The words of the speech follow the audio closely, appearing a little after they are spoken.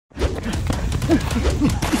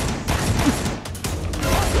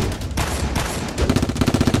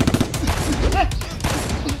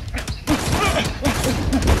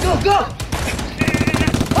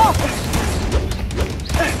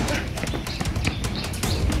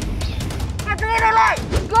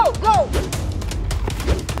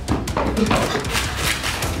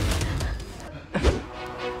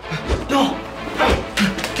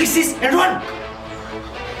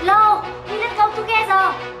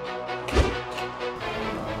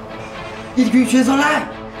nhìn quyền truyền gió lại.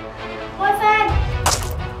 Ôi fan.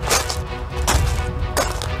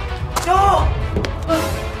 No.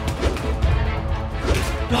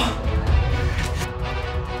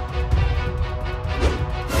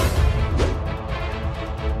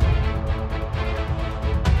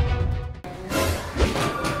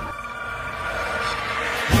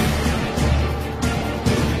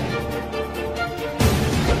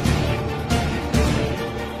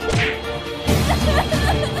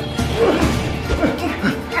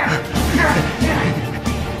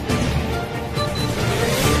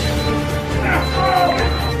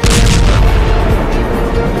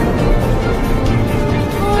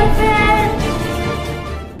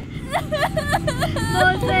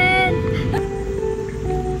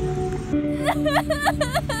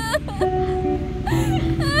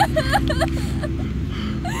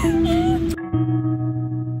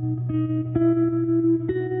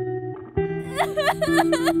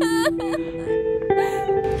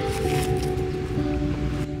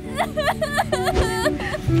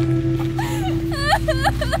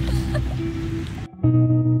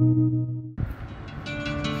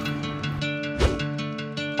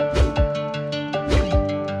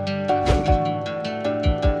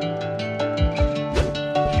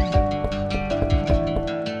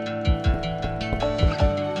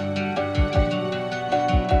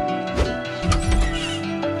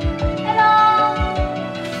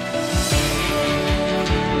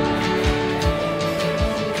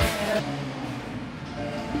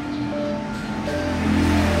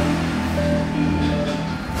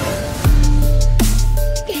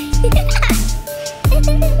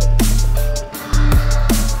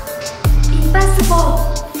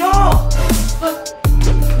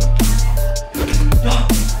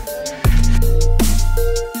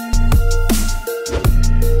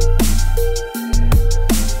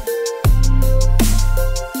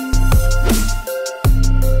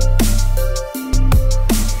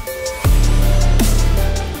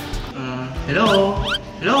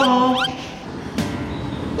 No.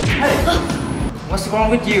 What's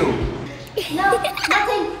wrong with you? No,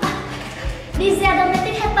 nothing. This is a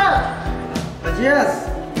domestic helper. Yes,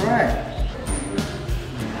 right.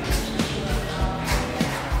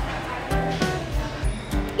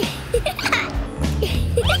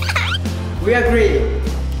 We agree.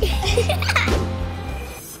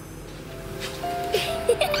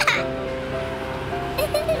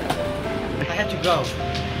 I have to go.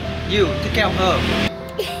 You take care of her.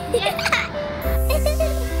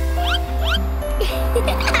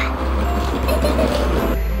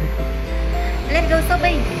 Let's go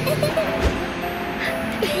shopping.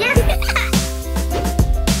 Yes.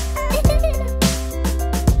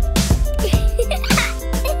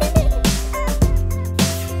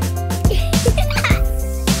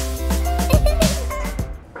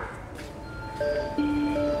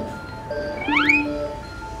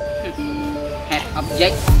 Head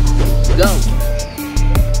object. Go.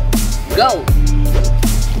 Go.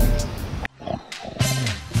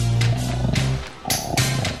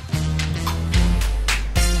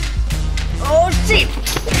 Oh shit.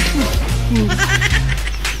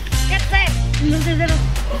 Get them.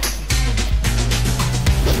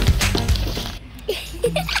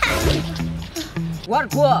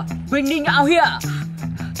 What were bringing out here?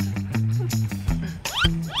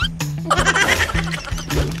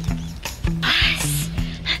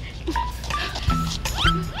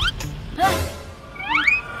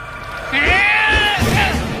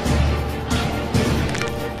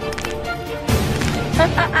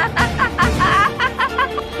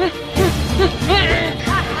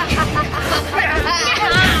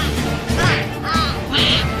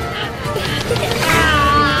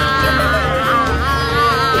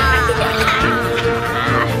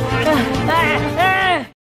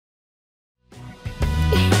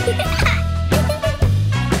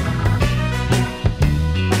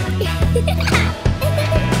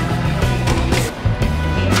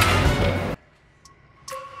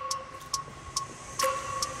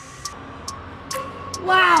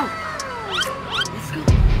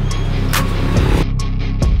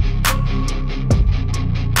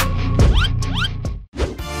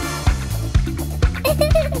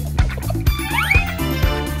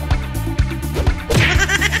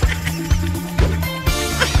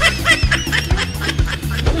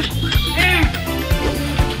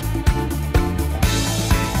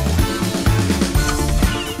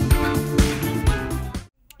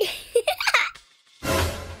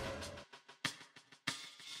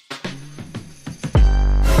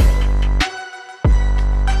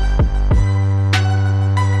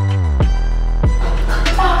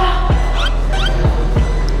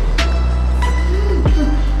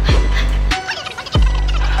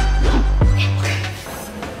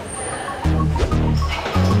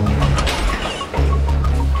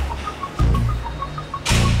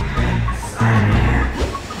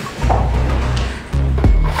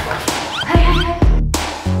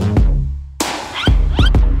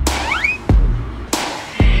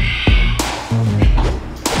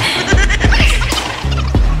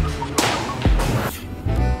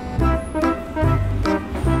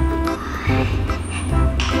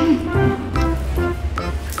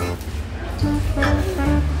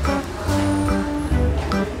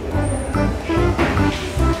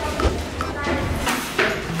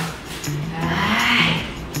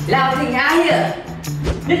 Everything out here.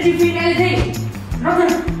 Did you feel anything?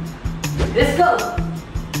 Nothing. Let's go.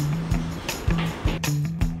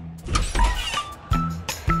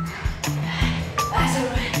 That's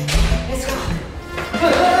alright. Let's go.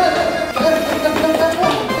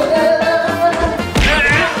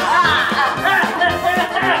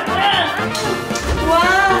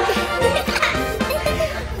 Wow.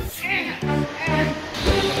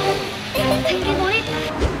 Thank you, Molly.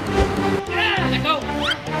 Let's go.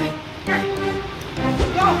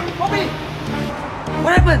 Yo, Bobby!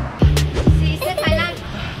 What happened? She said Thailand.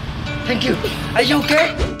 Thank you. Are you okay?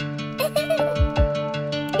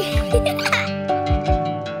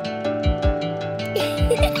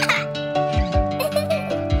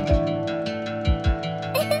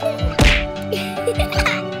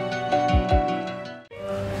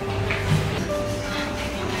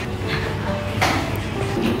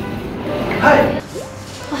 Hey!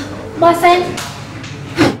 Boyfriend.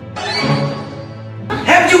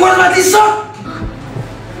 Have you watched my t-shirt?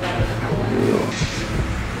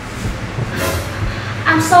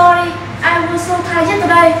 I'm sorry. I was so tired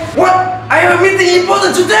today. What? I have a meeting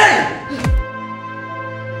important today!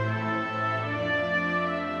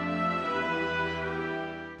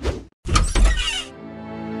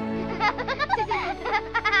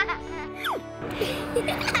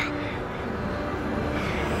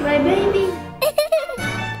 My baby.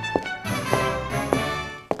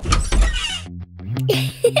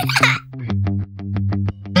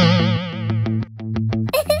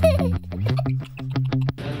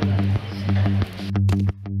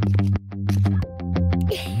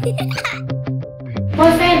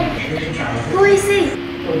 Boyfriend. Who is he?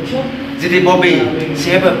 This is Bobby. She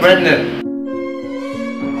have a pregnant.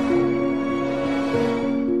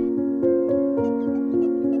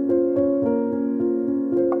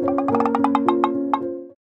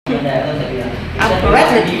 I'm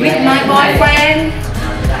pregnant with my boyfriend.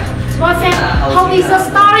 Boyfriend, how is the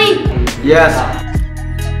story? Yes.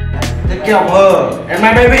 Take care of her and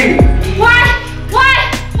my baby. Why? Why?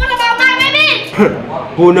 What about my baby?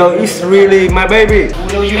 Who knows it's really my baby? Who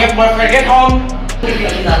knows you have boyfriend at home?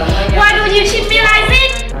 Why do you treat me like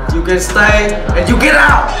this? You can stay and you get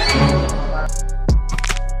out.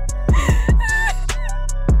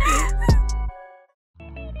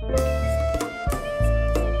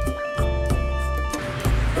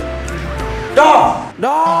 Door!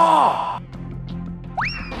 Door!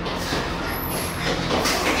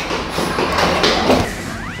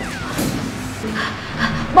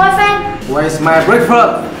 Boyfriend, Where's my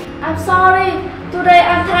breakfast? I'm sorry. Today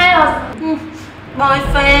I'm tired.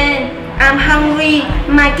 Boyfriend, I'm hungry.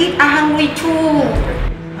 My kids are hungry too.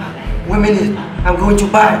 Wait a minute, I'm going to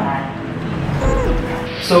buy.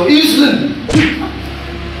 So easily.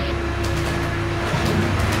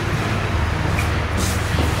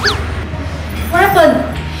 What happened?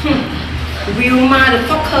 Real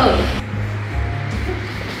motherfucker.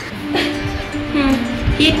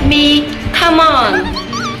 Hit me. Come on.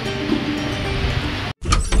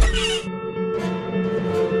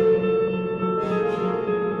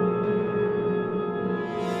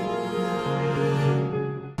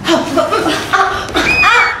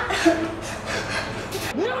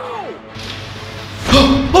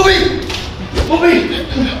 Bobby! Bobby!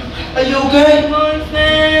 Are you okay?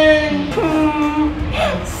 Boyfriend.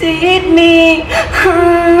 She hit me.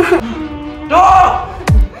 Door!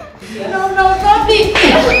 No, don't be.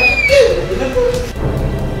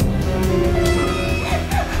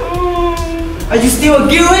 Are you still a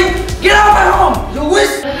KIWI? Get out of my home! You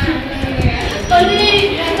wish!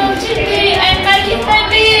 Please, don't cheat me. I'm my kid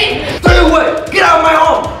baby. Stay away! Get out of my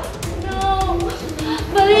home! No,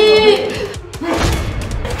 please.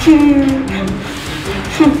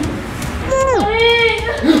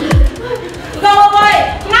 Go away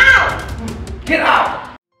now. Get out!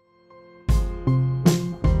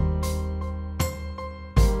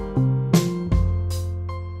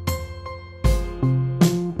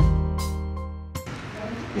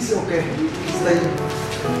 It's okay. Stay.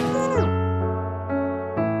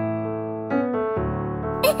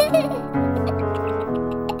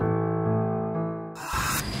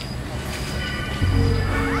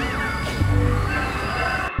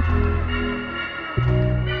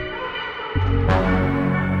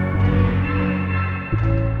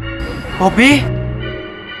 Bobby?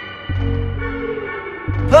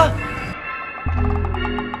 Hah?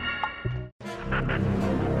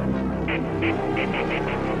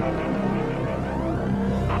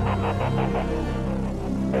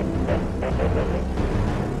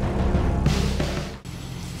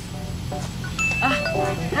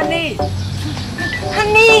 Honey.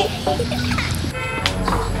 Honey.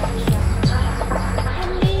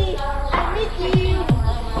 Honey.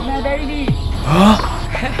 Daddy. Huh?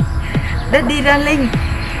 Daddy darling.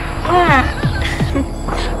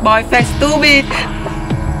 Boyfriend stupid.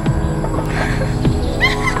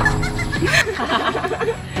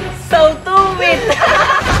 So stupid.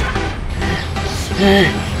 Hey!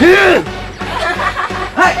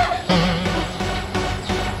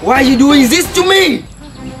 Why are you doing this to me?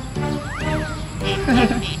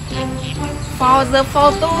 For the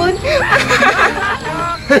fortune.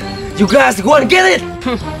 You guys go and get it!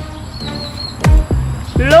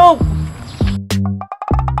 Look.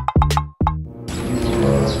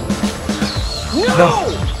 No!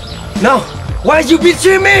 No! Why you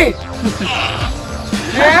betray me?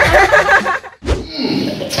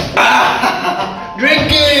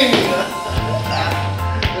 Drinking!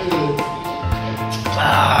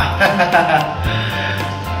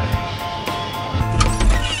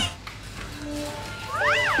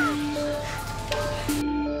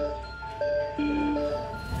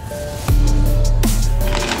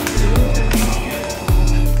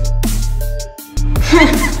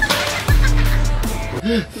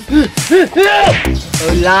 A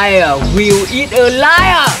liar will eat a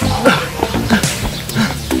liar.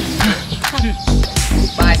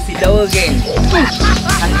 Bye, sit down again.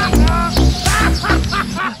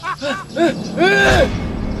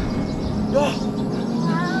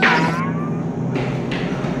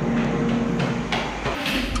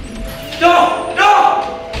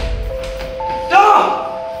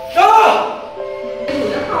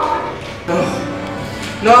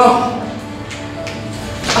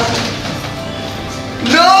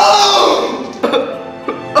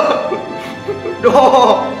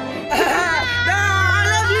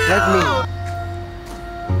 Let me.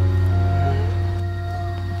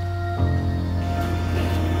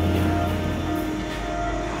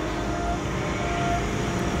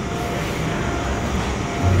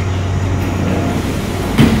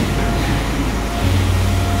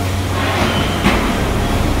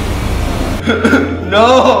 No!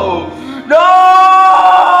 No!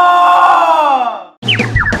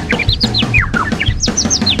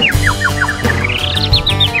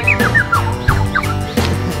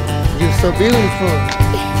 You're so beautiful.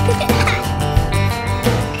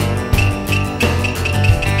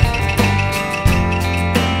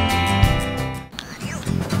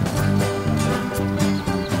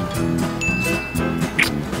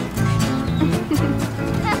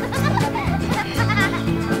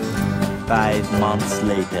 Five months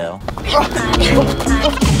later.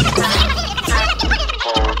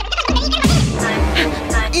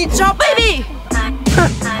 It's your baby.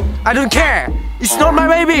 I don't care. It's not my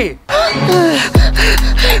baby.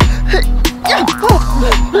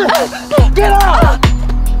 Get up!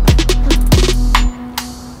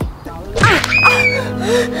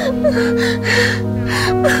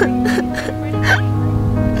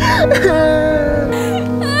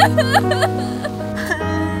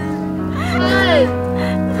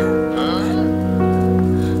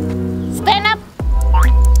 Stand up.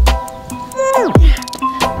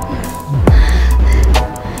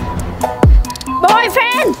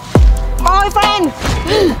 Boyfriend. Boyfriend.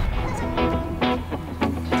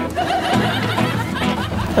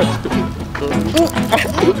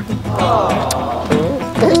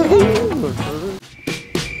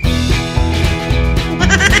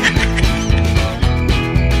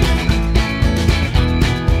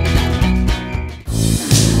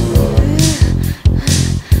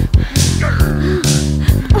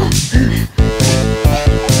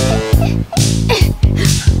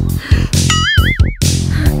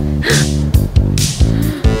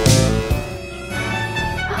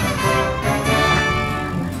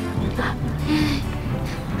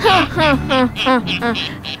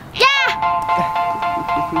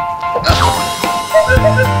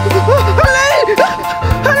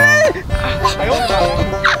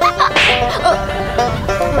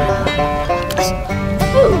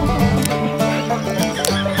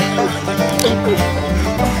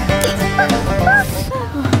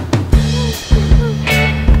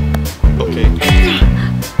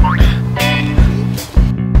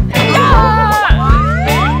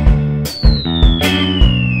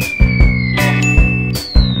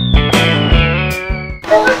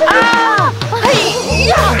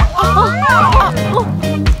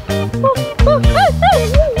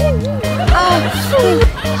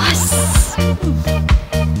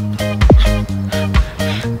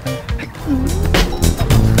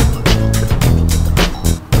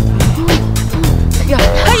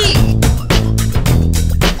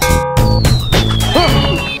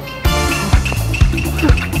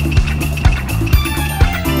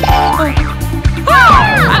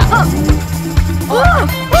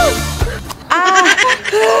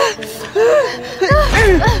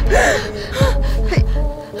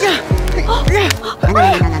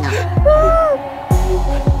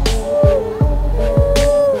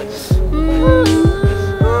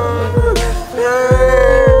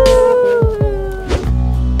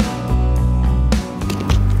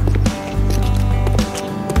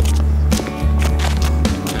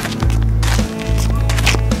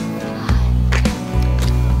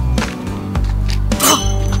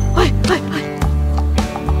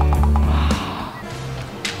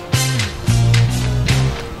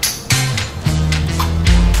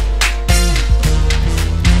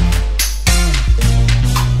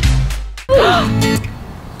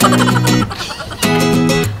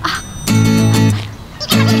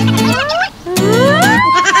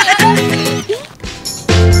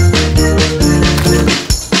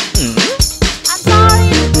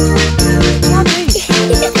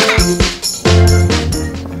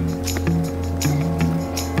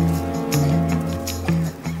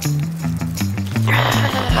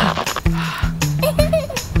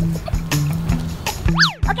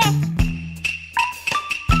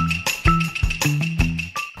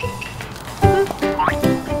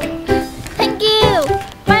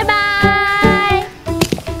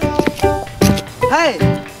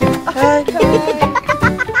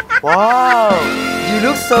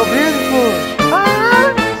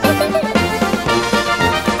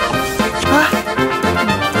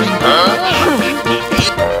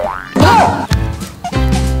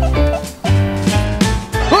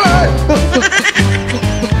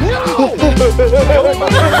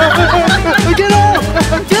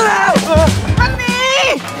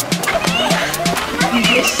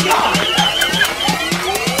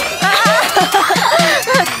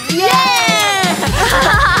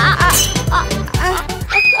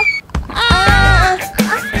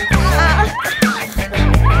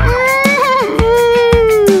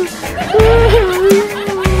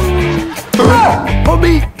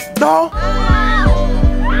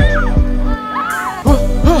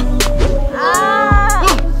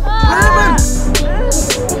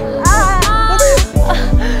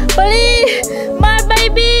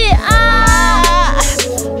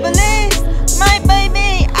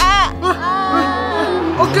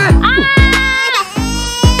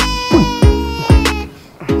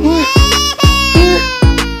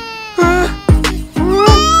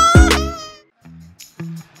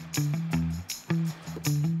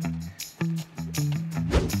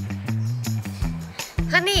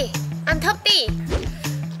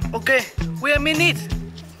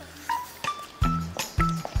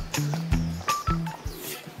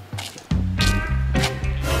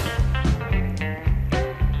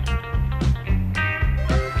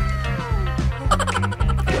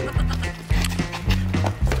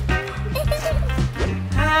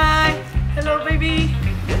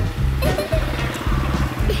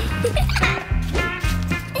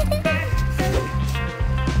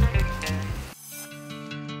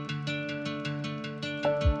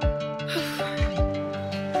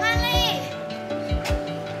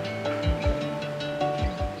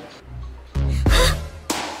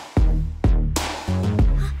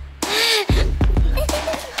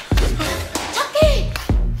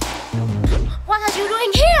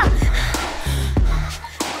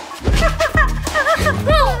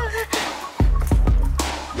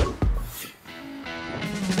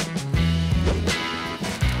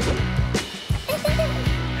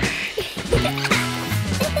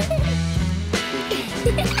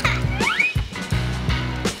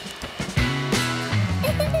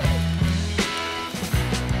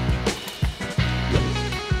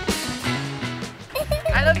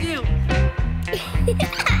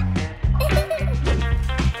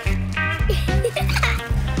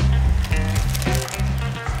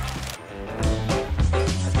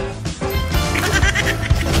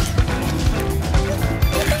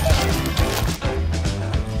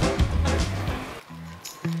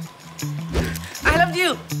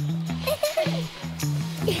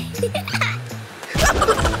 Jackie!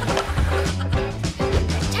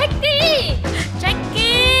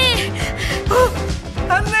 Jackie!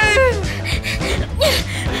 Honey!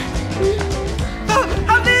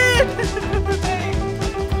 Honey!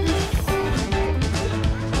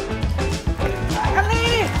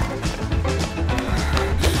 Honey!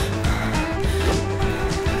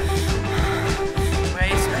 Where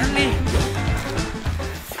is honey?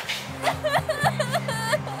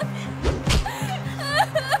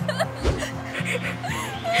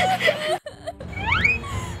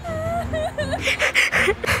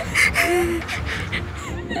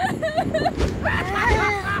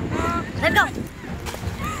 Let's go!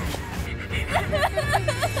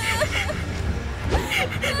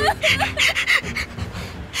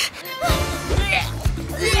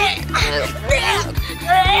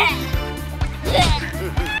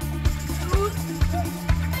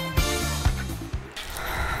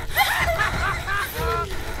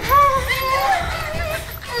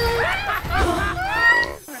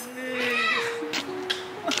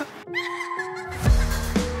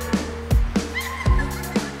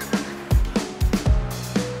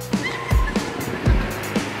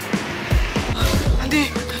 Honey!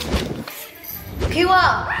 Kieu,